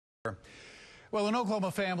Well, an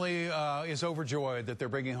Oklahoma family is overjoyed that they're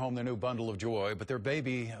bringing home their new bundle of joy, but their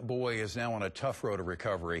baby boy is now on a tough road to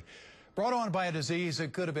recovery, brought on by a disease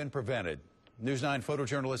that could have been prevented. News 9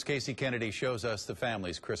 photojournalist Casey Kennedy shows us the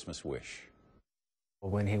family's Christmas wish.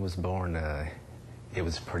 When he was born, it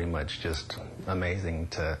was pretty much just amazing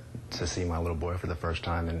to see my little boy for the first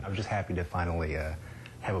time, and I'm just happy to finally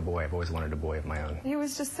have a boy. I've always wanted a boy of my own. He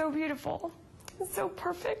was just so beautiful, so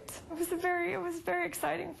perfect. It was very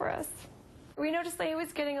exciting for us. We noticed that he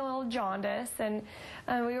was getting a little jaundice, and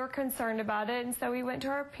we were concerned about it, and so we went to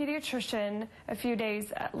our pediatrician a few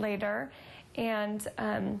days later, and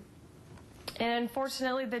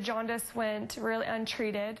unfortunately the jaundice went really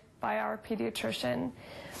untreated by our pediatrician.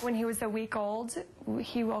 When he was a week old,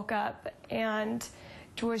 he woke up and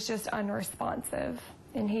was just unresponsive,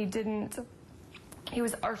 and he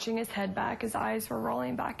was arching his head back, his eyes were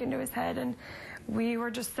rolling back into his head, and we were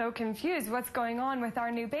just so confused. What's going on with our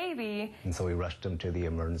new baby? And so we rushed him to the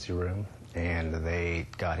emergency room, and they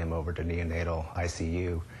got him over to neonatal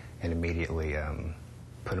ICU and immediately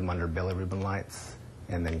put him under bilirubin lights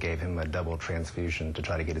and then gave him a double transfusion to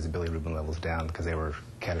try to get his bilirubin levels down because they were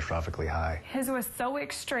catastrophically high. His was so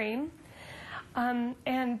extreme, and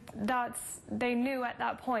they knew at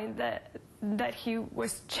that point that he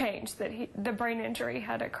was changed, that the brain injury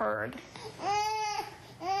had occurred.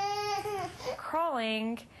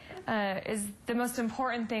 Crawling is the most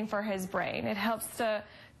important thing for his brain. It helps to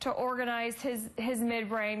organize his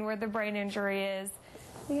midbrain where the brain injury is.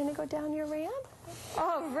 You gonna go down your ramp?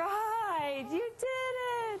 All right, you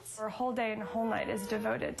did it! Our whole day and whole night is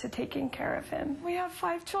devoted to taking care of him. We have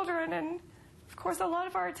 5 children, and of course a lot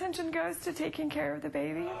of our attention goes to taking care of the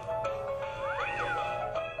baby.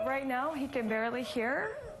 Right now he can barely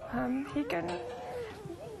hear. He can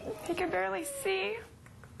barely see.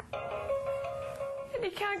 And he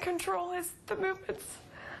can't control the movements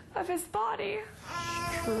of his body.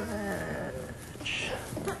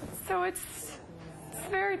 So it's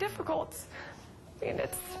very difficult. I mean,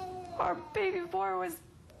 our baby boy was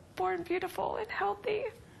born beautiful and healthy,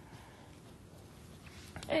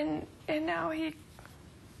 and now he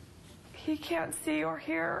can't see or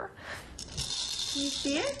hear. Can you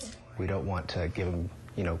see it? We don't want to give him,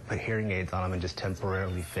 put hearing aids on him and just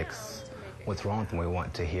temporarily fix what's wrong with him. We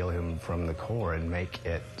want to heal him from the core and make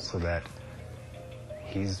it so that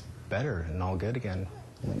he's better and all good again.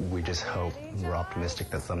 We just hope, we're optimistic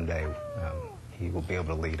that someday he will be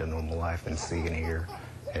able to lead a normal life and see and hear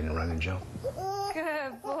and run and jump.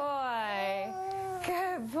 Good boy.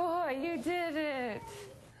 Good boy. You did it.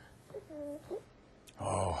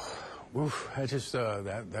 Oh, oof, that just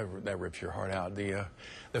that rips your heart out. The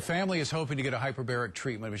family is hoping to get a hyperbaric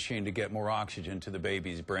treatment machine to get more oxygen to the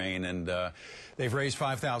baby's brain, and they've raised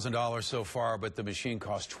 $5,000 so far, but the machine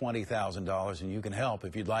costs $20,000, and you can help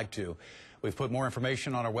if you'd like to. We've put more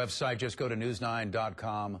information on our website. Just go to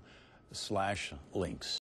news9.com/links.